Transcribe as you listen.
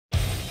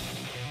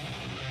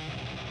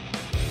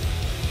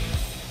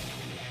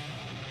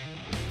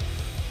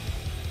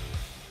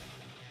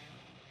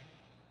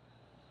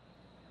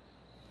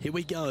Here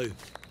we go,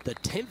 the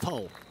 10th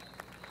hole.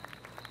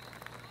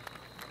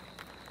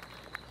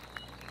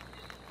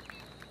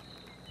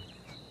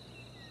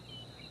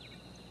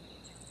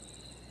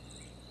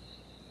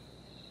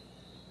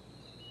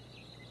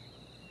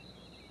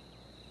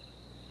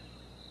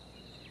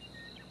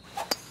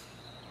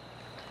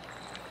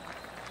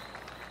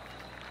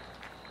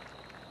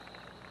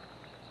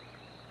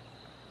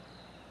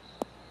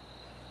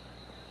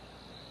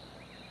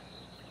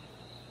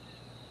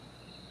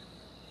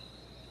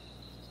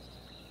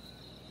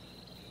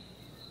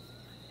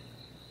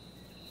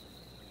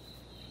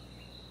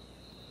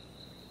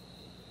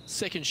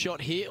 Second shot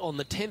here on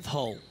the 10th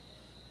hole.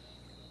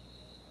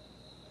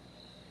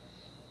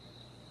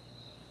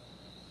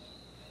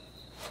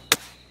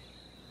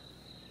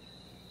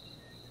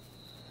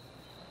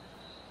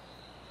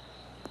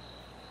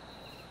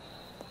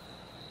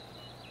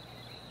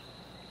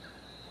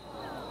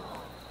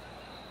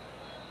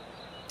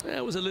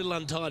 That was a little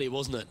untidy,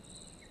 wasn't it?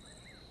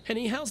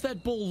 Henny, how's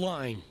that ball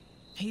lying?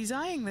 He's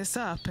eyeing this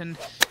up and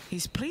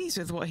he's pleased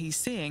with what he's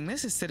seeing.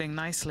 This is sitting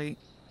nicely.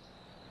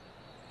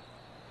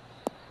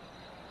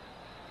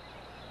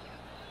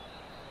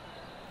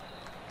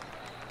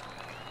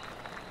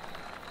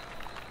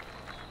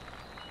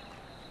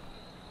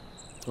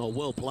 Oh,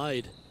 well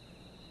played.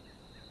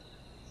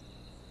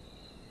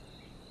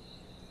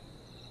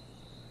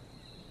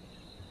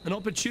 An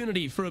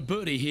opportunity for a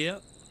birdie here.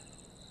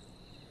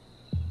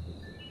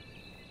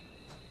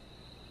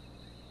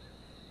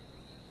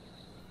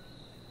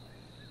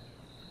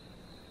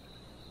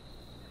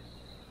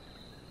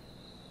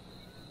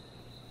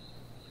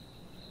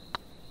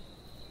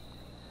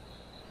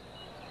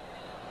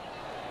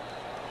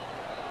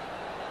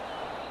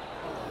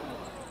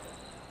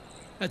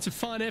 That's a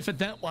fine effort,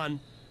 that one.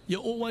 You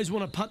always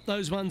want to putt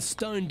those ones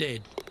stone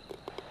dead.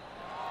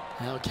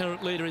 Our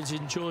current leader is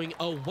enjoying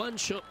a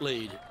one-shot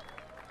lead.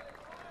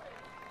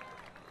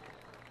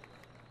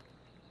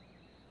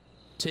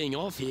 Teeing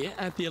off here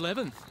at the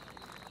 11th.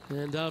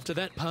 And after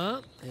that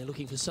par, they're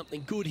looking for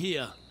something good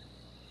here.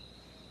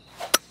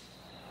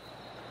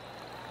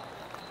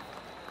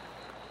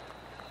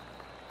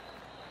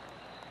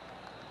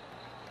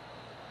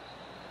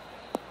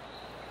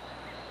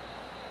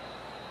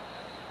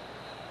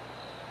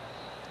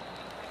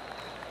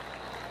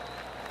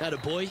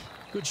 Attaboy,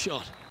 good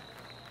shot.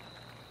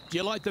 Do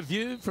you like the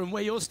view from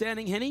where you're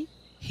standing, Henny?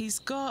 He's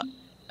got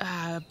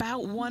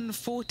about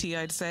 140,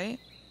 I'd say.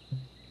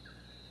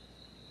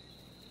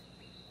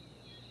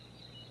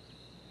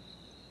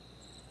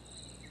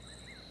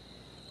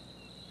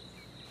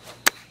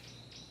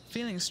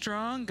 Feeling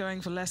strong,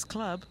 going for less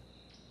club.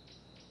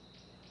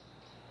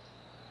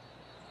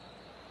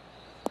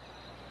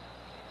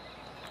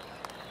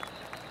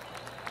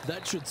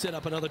 That should set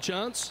up another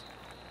chance.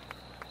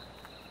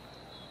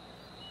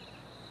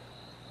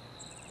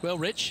 Well,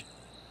 Rich,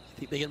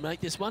 think they can make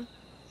this one?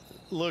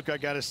 Look, I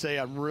got to say,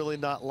 I'm really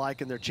not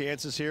liking their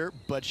chances here,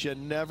 but you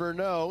never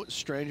know.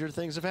 Stranger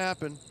things have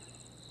happened.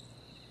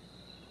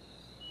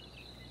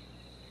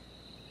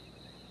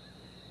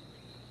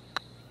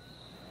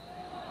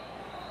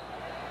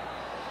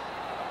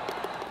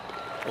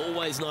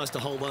 Always nice to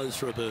hold those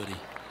for a birdie.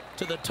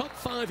 To the top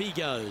 5 he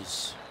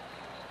goes.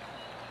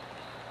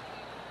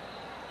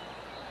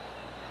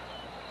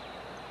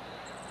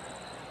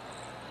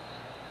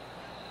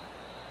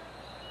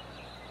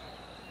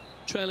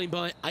 Trailing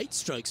by 8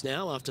 strokes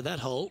now after that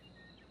hole.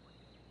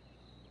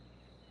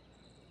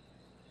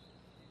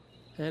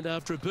 And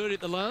after a birdie at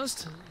the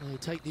last, they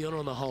take the honour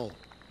on the hole.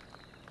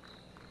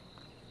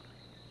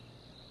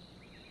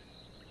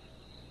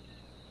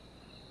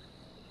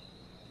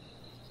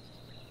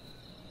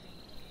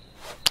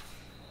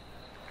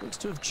 Looks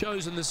to have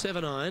chosen the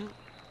 7-iron.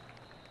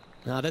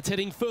 Now that's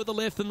heading further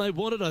left than they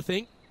wanted, I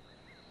think.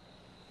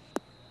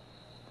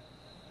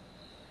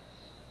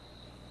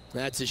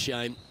 That's a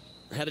shame.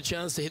 Had a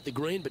chance to hit the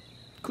green, but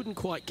couldn't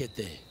quite get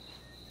there.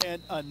 And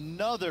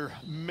another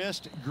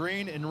missed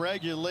green in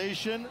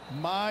regulation.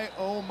 My,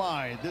 oh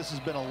my, this has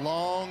been a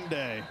long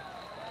day.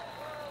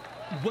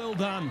 Well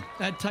done.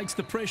 That takes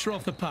the pressure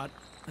off the putt.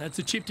 That's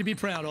a chip to be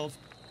proud of.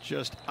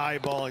 Just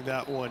eyeballing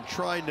that one,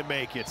 trying to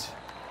make it.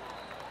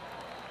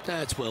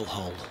 That's well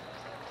holed.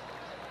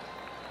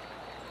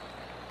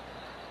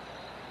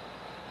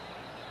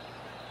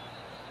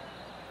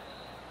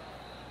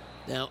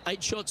 Now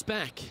 8 shots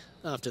back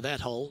after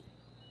that hole.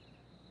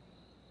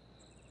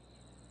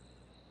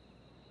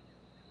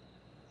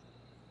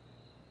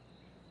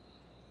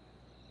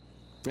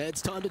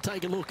 It's time to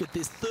take a look at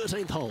this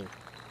 13th hole.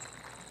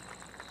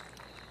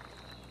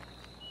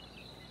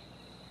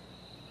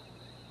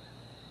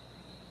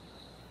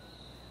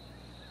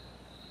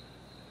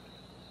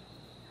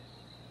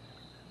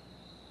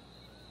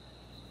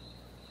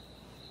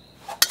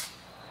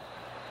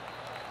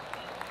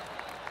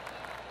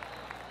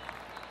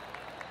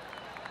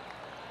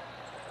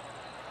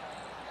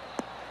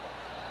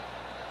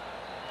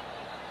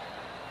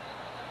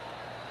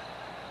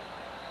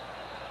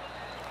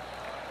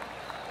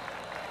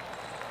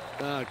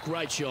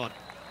 Great shot.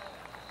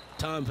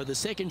 Time for the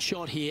second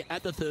shot here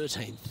at the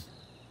 13th.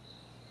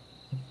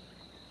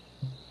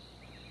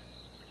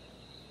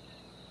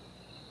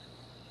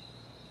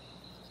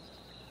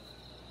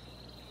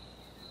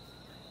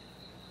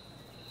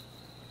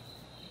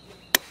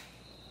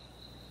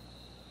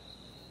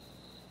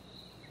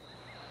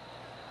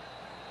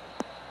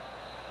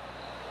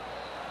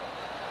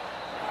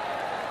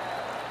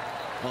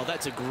 Oh,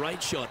 that's a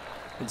great shot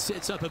and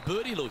sets up a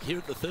birdie look here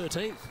at the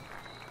 13th.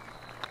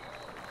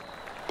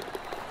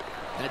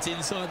 That's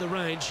inside the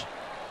range.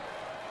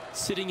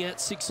 Sitting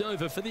at 6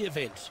 over for the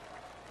event.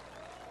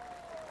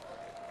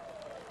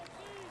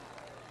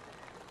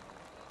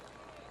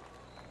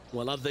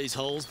 Well, I love these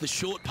holes. The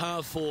short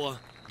par 4.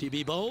 Do you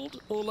be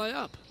bold or lay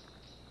up?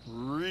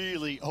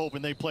 Really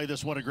hoping they play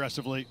this one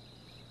aggressively.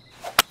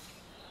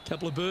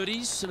 Couple of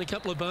birdies and a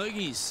couple of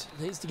bogeys.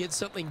 Needs to get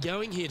something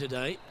going here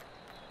today.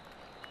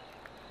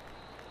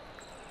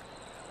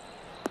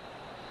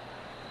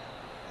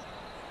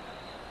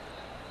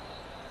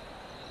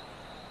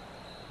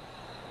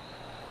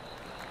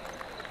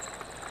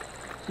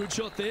 Good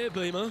shot there,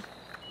 Beamer.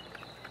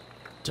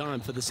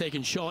 Time for the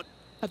second shot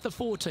at the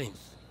 14th.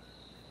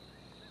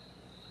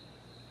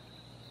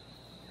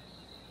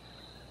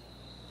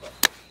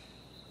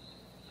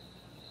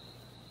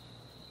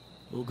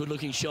 Well, good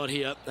looking shot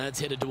here. That's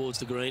headed towards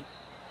the green.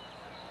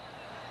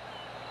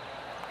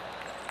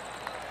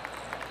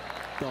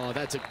 Oh,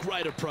 that's a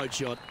great approach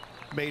shot.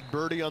 Made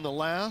birdie on the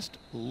last,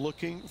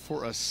 looking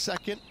for a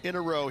second in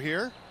a row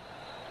here.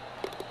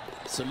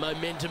 Some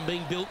momentum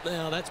being built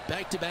now. That's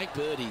back-to-back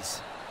birdies.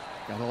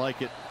 Gotta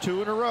like it.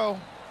 2 in a row.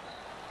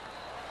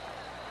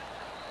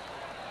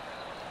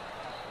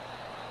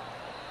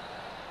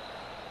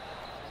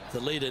 The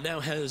leader now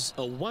has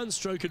a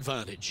 1-stroke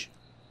advantage.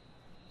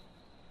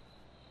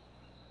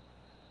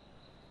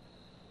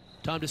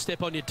 Time to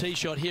step on your tee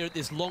shot here at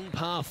this long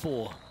par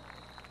 4.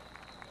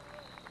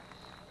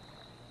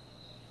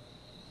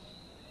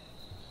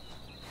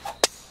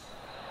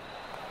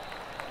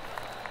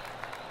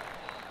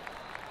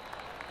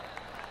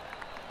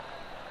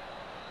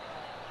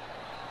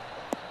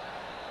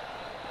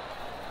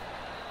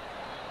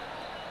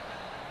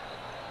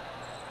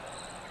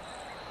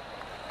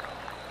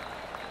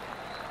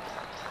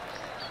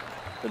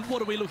 And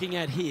what are we looking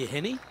at here,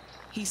 Henny?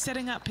 He's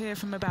setting up here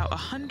from about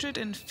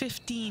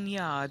 115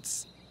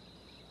 yards.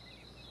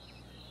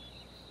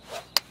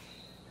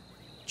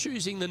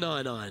 Choosing the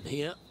 9-iron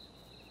here.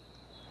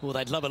 Well,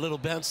 they'd love a little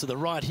bounce to the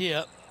right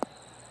here.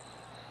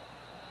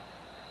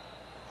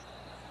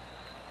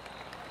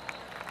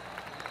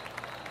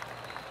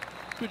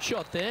 Good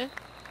shot there.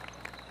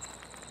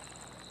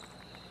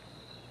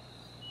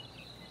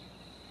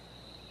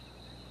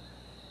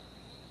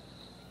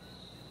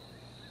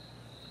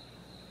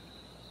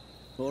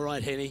 All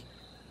right, Henny.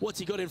 What's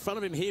he got in front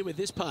of him here with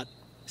this putt?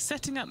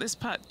 Setting up this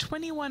putt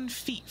 21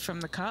 feet from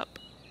the cup.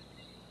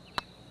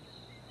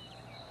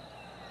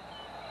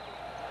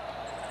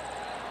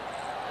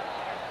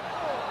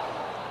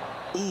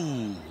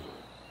 Ooh.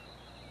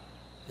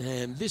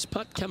 And this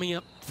putt coming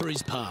up for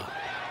his par.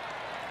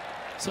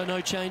 So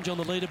no change on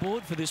the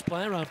leaderboard for this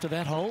player after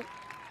that hole.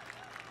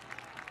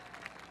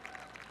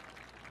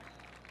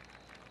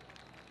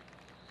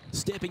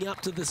 Stepping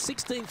up to the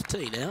 16th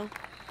tee now.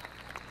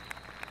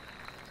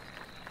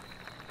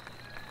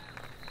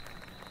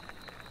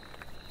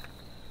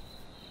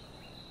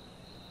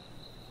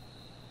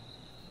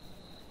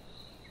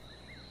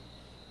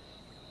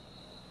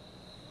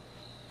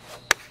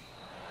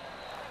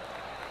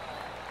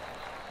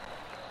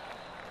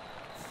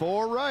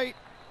 Four right.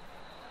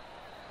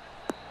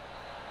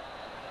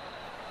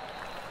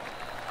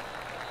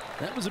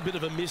 That was a bit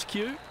of a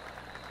miscue.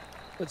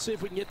 Let's see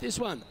if we can get this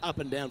one up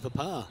and down for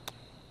par.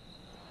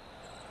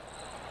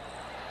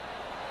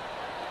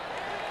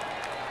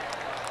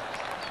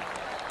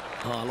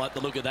 Oh, I like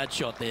the look of that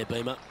shot there,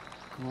 Beamer.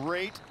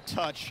 Great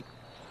touch.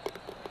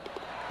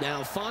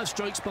 Now 5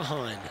 strokes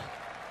behind.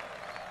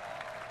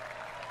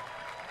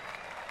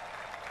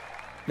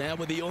 Now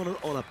with the honour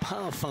on a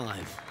par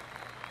 5.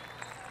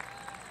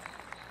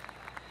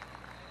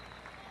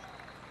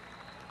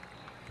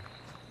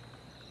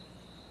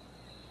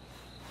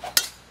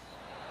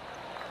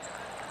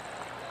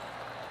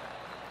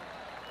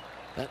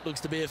 That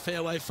looks to be a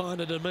fairway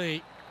finder to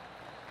me.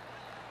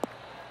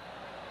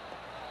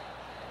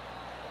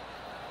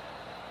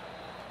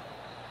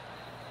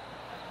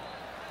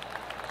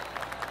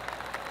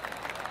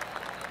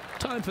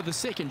 Time for the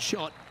second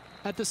shot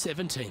at the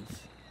 17th.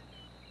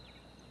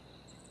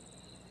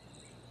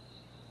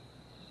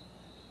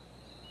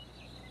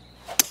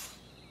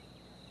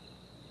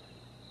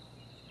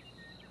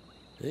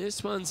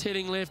 This one's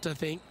heading left, I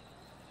think.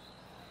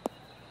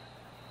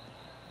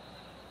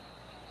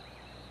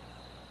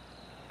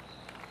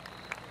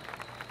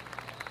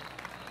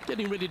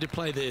 Getting ready to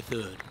play their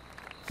third.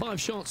 5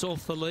 shots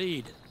off the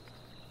lead.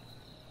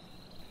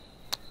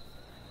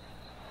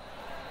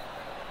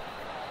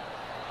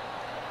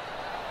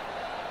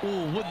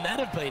 Oh, wouldn't that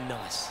have been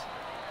nice?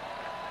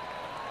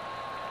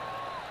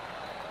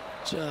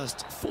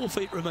 Just 4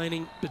 feet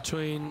remaining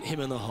between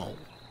him and the hole.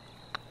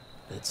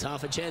 It's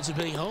half a chance of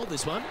being holed,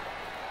 this one.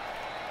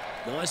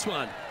 Nice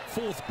one.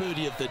 4th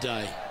birdie of the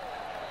day.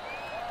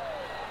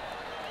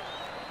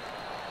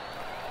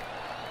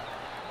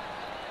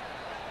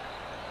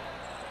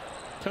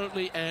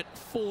 Currently at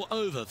 4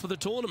 over for the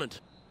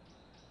tournament.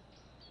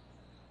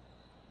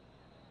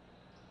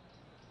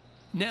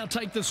 Now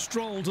take the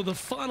stroll to the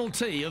final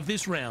tee of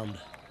this round.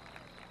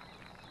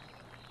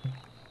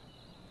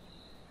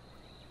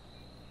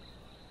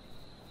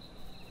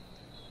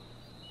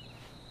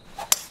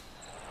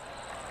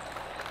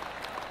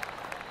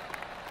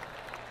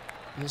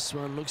 This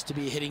one looks to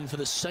be heading for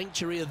the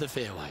sanctuary of the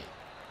fairway.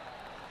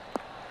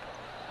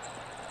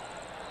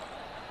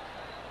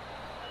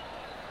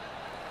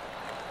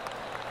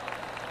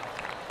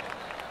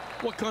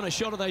 What kind of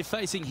shot are they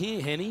facing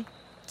here, Henny?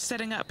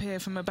 Setting up here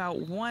from about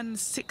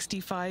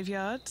 165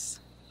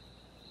 yards.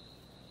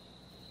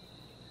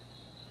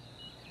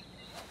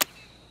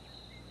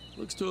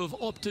 Looks to have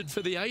opted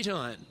for the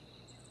 8-iron.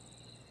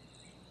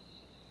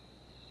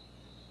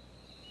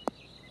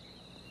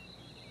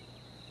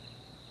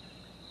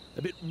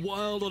 A bit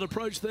wild on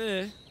approach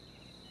there.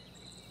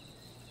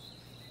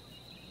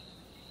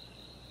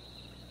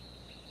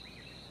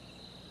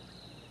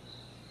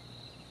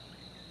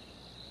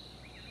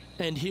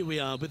 And here we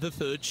are with the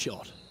third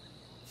shot.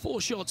 4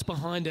 shots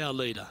behind our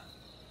leader.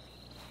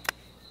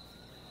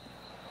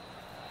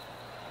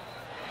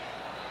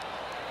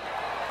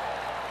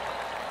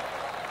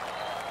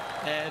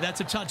 That's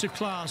a touch of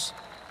class.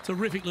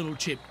 Terrific little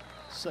chip.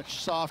 Such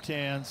soft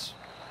hands.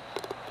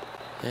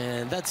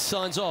 And that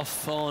signs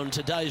off on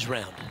today's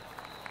round.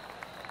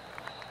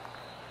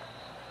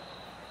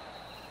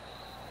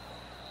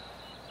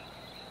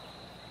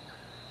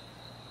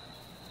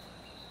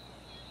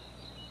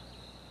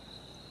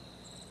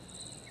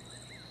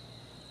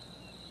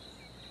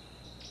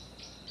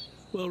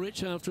 Well,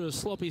 Rich, after a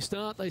sloppy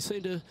start, they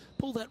seem to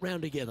pull that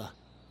round together.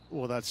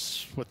 Well,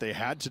 that's what they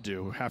had to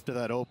do after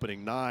that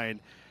opening 9.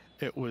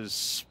 It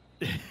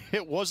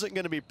wasn't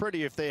going to be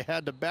pretty if they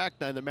had the back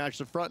 9 to match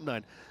the front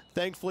 9.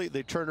 Thankfully,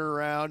 they turned it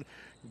around,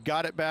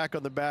 got it back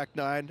on the back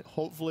 9.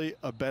 Hopefully,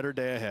 a better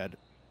day ahead.